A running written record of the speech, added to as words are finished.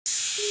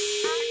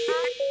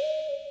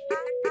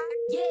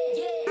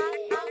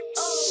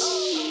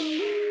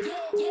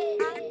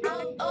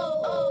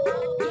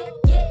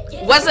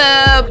What's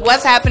up?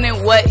 What's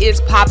happening? What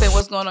is popping?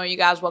 What's going on, you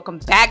guys? Welcome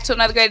back to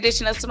another great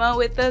edition of Simone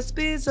with the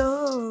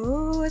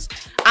Sports.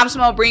 I'm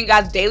Simone, bringing you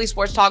guys daily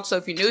sports talk. So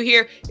if you're new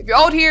here, if you're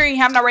old here and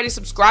you haven't already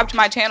subscribed to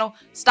my channel,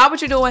 stop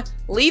what you're doing,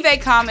 leave a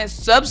comment,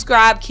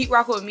 subscribe, keep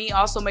rocking with me.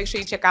 Also, make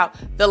sure you check out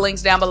the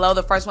links down below.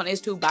 The first one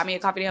is to buy me a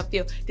coffee to help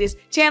fuel this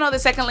channel. The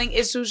second link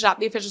is to shop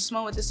the official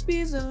Simone with the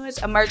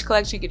Sports, a merch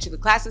collection. Get you the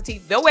classic tee,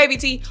 the wavy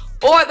tee,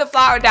 or the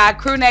flower dye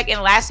crew neck.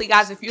 And lastly,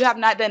 guys, if you have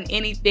not done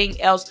anything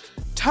else,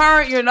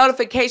 turn your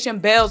notification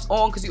bells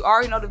on, because you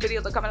already know the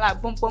videos are coming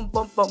like boom, boom,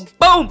 boom, boom,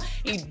 boom.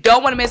 You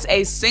don't want to miss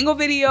a single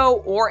video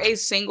or a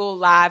single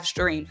live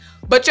stream.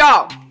 But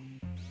y'all,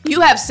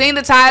 you have seen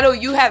the title,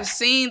 you have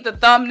seen the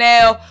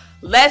thumbnail.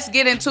 Let's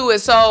get into it.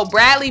 So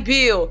Bradley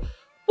Beal.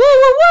 Woo,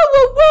 woo, woo,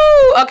 woo,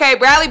 woo. Okay,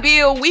 Bradley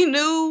Beal, we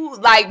knew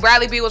like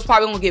Bradley Beal was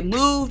probably going to get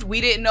moved.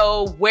 We didn't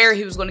know where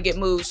he was going to get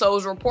moved. So it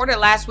was reported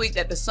last week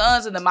that the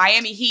Suns and the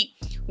Miami Heat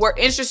were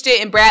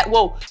interested in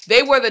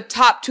they were the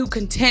top two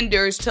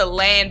contenders to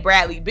land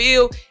Bradley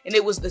Beal, and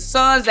it was the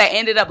Suns that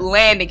ended up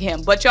landing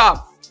him. But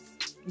y'all,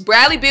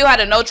 Bradley Beal had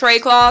a no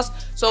trade clause,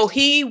 so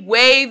he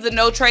waived the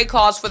no trade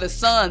clause for the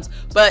Suns.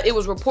 But it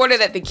was reported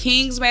that the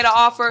Kings made an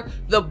offer,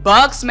 the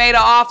Bucks made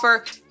an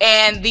offer,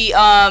 and the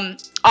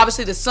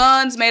obviously the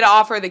Suns made an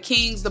offer, the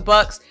Kings, the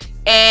Bucks,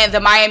 and the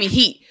Miami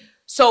Heat.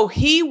 So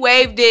he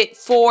waived it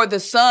for the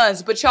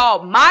Suns. But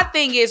y'all, my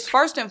thing is,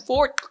 first and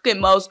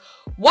foremost,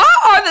 why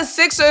are the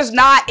Sixers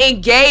not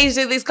engaged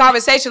in these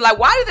conversations? Like,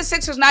 why did the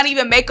Sixers not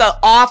even make an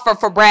offer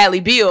for Bradley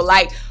Beal?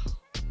 Like,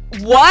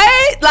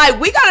 what?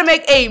 Like, we got to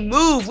make a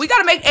move. We got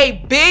to make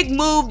a big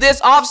move this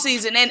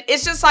offseason. And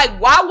it's just like,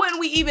 why wouldn't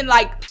we even,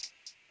 like,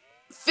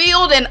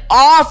 field an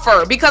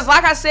offer? Because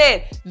like I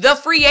said, the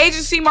free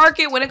agency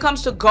market when it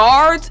comes to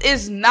guards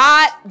is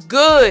not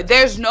good.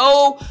 There's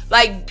no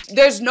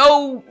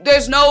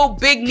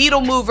big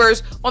needle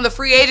movers on the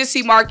free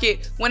agency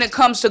market when it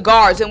comes to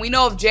guards. And we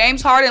know if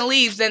James Harden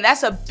leaves, then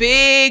that's a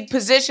big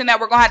position that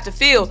we're gonna have to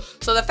fill.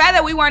 So the fact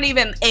that we weren't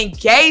even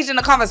engaged in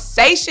the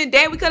conversation,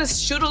 damn, we couldn't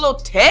shoot a little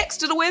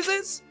text to the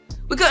Wizards.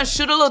 We couldn't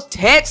shoot a little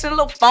text and a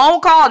little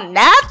phone call,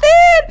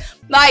 nothing?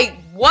 Like,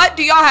 what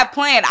do y'all have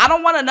planned? I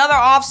don't want another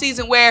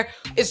offseason where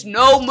it's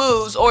no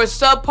moves or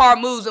subpar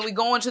moves and we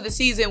go into the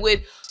season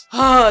with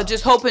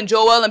just hoping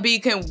Joel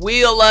Embiid can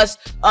wheel us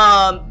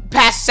past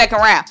the second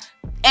round.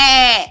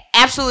 And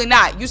absolutely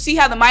not. You see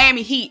how the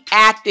Miami Heat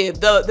active,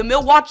 the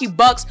Milwaukee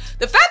Bucks,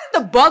 the fact that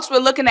the Bucks were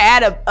looking to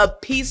add a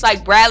piece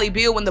like Bradley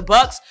Beal, when the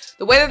Bucks,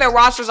 the way that their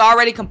roster is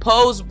already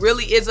composed,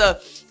 really is a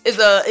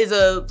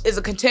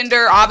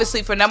contender,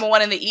 obviously, for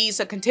 #1 in the East,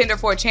 a contender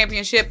for a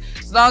championship.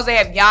 As long as they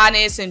have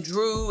Giannis and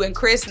Drew and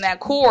Chris in that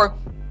core,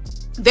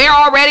 they're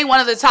already one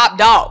of the top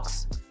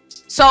dogs.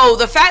 So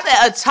the fact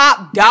that a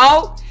top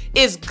dog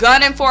is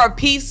gunning for a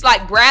piece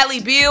like Bradley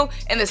Beal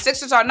and the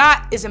Sixers are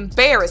not is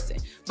embarrassing.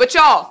 But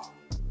y'all,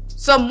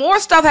 some more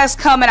stuff has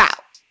coming out.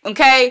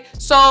 Okay,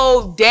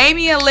 so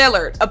Damian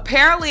Lillard,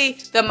 apparently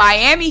the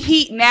Miami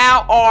Heat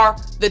now are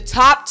the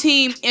top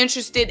team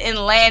interested in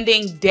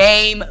landing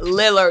Dame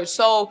Lillard.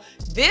 So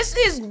this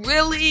is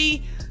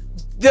really,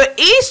 the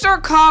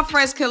Eastern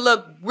Conference can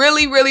look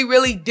really, really,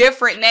 really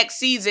different next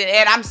season.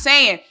 And I'm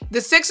saying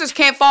the Sixers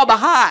can't fall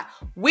behind.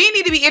 We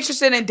need to be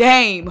interested in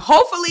Dame.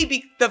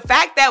 Hopefully, the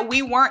fact that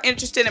we weren't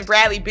interested in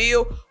Bradley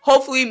Beal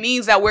hopefully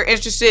means that we're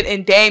interested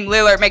in Dame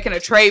Lillard, making a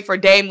trade for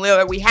Dame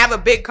Lillard. We have a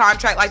big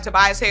contract like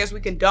Tobias Harris we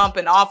can dump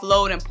and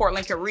offload, and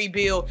Portland can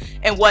rebuild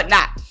and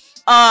whatnot.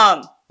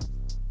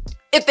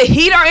 If the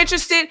Heat are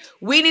interested,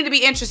 we need to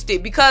be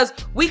interested, because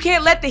we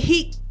can't let the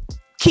Heat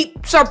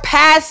keep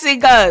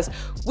surpassing us.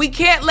 We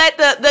can't let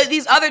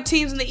these other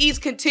teams in the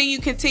East continue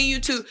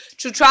to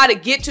try to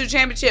get to the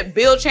championship,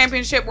 build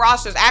championship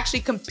rosters, actually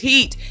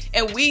compete.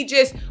 And we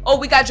just, oh,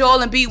 we got Joel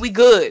Embiid, we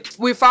good,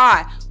 we're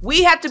fine.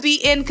 We have to be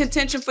in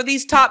contention for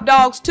these top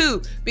dogs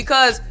too,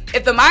 because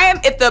if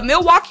the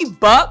Milwaukee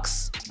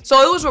Bucks,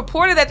 so it was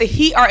reported that the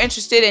Heat are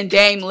interested in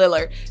Dame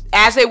Lillard,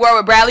 as they were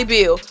with Bradley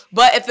Beal.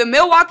 But if the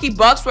Milwaukee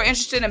Bucks were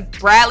interested in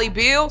Bradley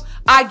Beal,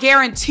 I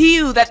guarantee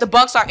you that the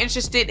Bucks are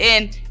interested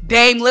in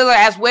Dame Lillard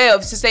as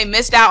well. Since they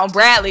missed out on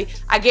Bradley,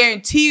 I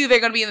guarantee you they're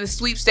going to be in the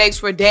sweepstakes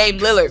for Dame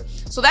Lillard.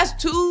 So that's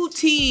two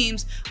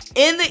teams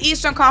in the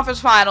Eastern Conference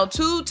Final,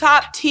 two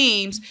top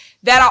teams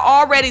that are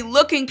already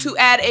looking to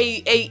add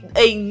a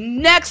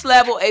next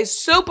level, a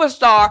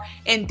superstar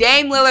in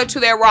Dame Lillard to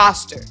their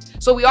roster.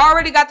 So we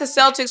already got the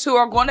Celtics, who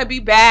are going to be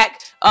back.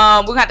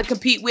 We're going to have to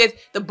compete with.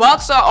 The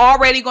Bucks are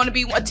already going to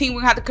be a team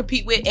we're going to have to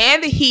compete with,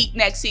 and the Heat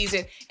next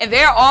season. And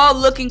they're all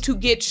looking to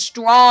get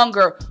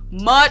stronger,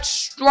 much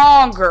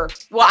stronger.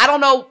 Well, I don't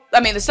know.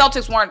 I mean, the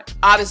Celtics weren't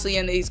obviously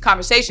in these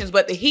conversations,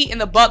 but the Heat and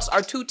the Bucks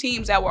are two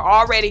teams that were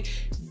already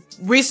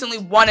recently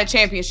won a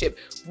championship,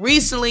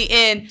 recently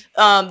in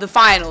the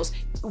finals,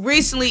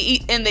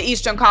 recently in the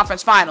Eastern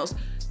Conference Finals.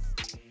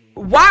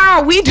 Why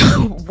aren't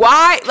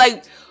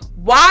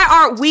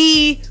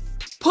we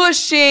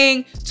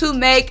pushing to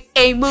make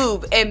a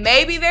move, and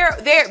maybe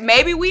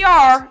maybe we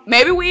are,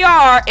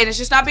 and it's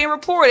just not being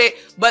reported.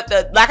 But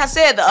like I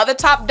said, the other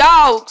top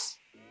dogs,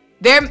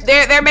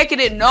 they're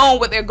making it known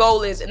what their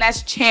goal is, and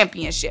that's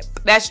championship.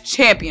 That's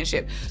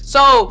championship.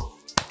 So,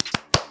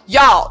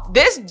 y'all,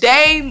 this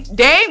Dame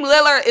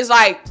Lillard is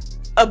like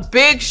a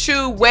big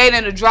shoe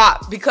waiting to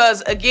drop,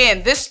 because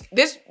again, this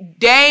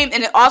Dame,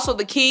 and also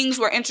the Kings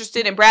were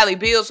interested in Bradley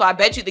Beal, so I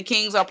bet you the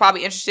Kings are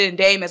probably interested in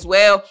Dame as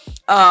well.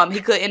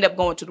 He could end up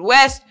going to the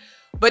West.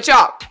 But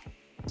y'all,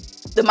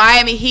 the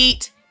Miami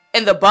Heat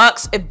and the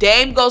Bucks, if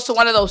Dame goes to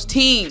one of those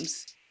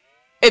teams,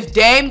 if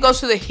Dame goes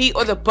to the Heat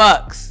or the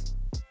Bucks,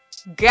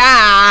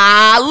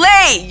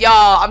 golly,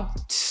 y'all,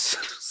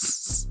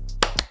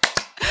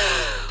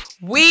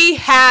 we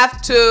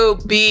have to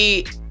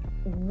be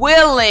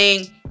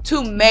willing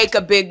to make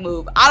a big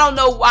move. I don't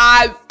know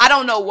why.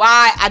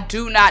 I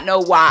do not know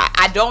why.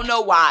 I don't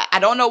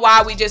know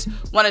why we just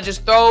want to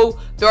just throw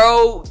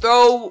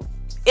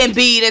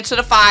Embiid into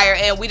the fire,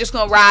 and we just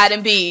gonna ride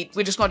Embiid.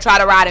 We're just gonna try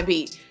to ride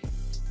Embiid.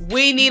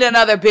 We need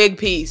another big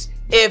piece.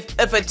 If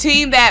a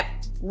team that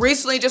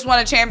recently just won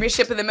a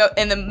championship in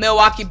the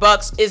Milwaukee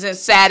Bucks isn't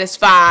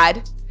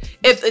satisfied,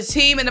 if a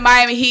team in the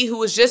Miami Heat who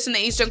was just in the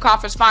Eastern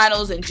Conference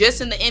Finals and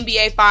just in the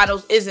NBA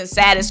Finals isn't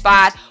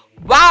satisfied,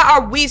 why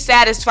are we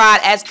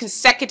satisfied as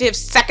consecutive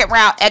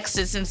second-round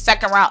exits and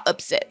second-round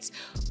upsets?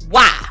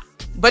 Why?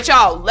 But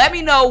y'all, let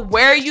me know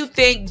where you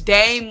think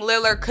Dame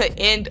Lillard could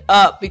end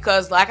up,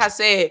 because like I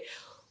said,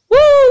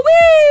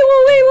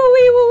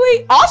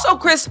 woo-wee. Also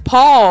Chris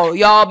Paul,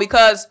 y'all,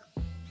 because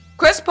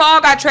Chris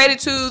Paul got traded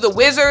to the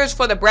Wizards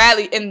for the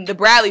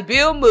Bradley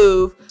Beal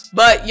move.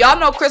 But y'all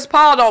know Chris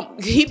Paul don't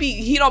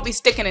be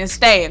sticking and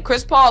staying.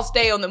 Chris Paul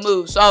stay on the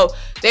move. So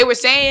they were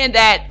saying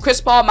that Chris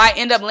Paul might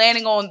end up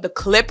landing on the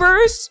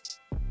Clippers.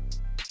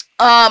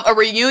 A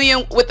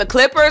reunion with the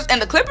Clippers,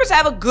 and the Clippers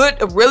have a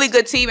really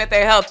good team if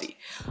they're healthy.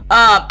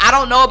 I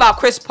don't know about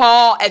Chris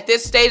Paul at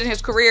this stage in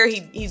his career.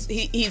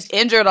 He's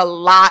injured a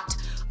lot.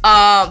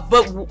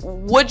 But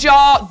would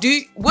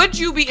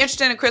you be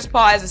interested in Chris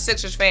Paul as a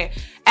Sixers fan?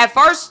 At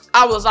first,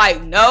 I was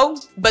like, no.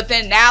 But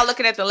then now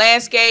looking at the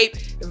landscape,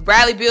 if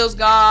Bradley Beal's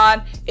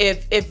gone,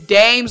 if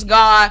Dame's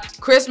gone,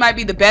 Chris might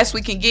be the best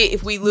we can get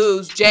if we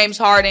lose James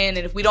Harden. And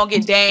if we don't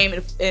get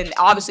Dame, and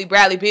obviously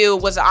Bradley Beal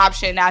was an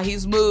option, now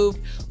he's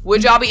moved.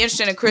 Would y'all be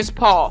interested in Chris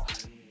Paul?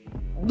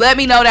 Let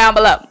me know down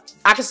below.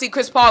 I can see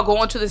Chris Paul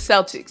going to the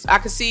Celtics. I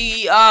could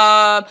see,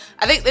 I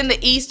think in the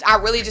East, I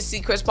really just see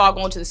Chris Paul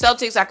going to the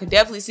Celtics. I could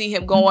definitely see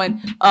him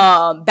going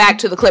back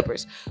to the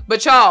Clippers.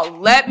 But y'all,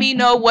 let me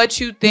know what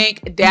you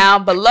think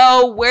down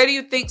below. Where do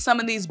you think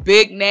some of these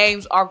big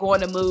names are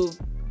going to move?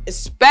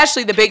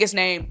 Especially the biggest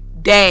name,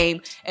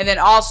 Dame. And then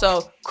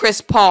also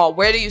Chris Paul.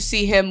 Where do you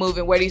see him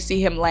moving? Where do you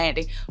see him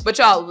landing? But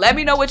y'all, let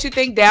me know what you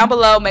think down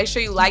below. Make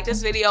sure you like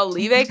this video,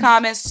 leave a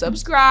comment,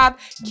 subscribe,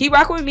 keep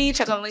rocking with me,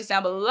 check out the links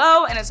down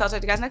below, and I'll talk to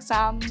you guys next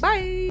time.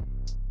 Bye.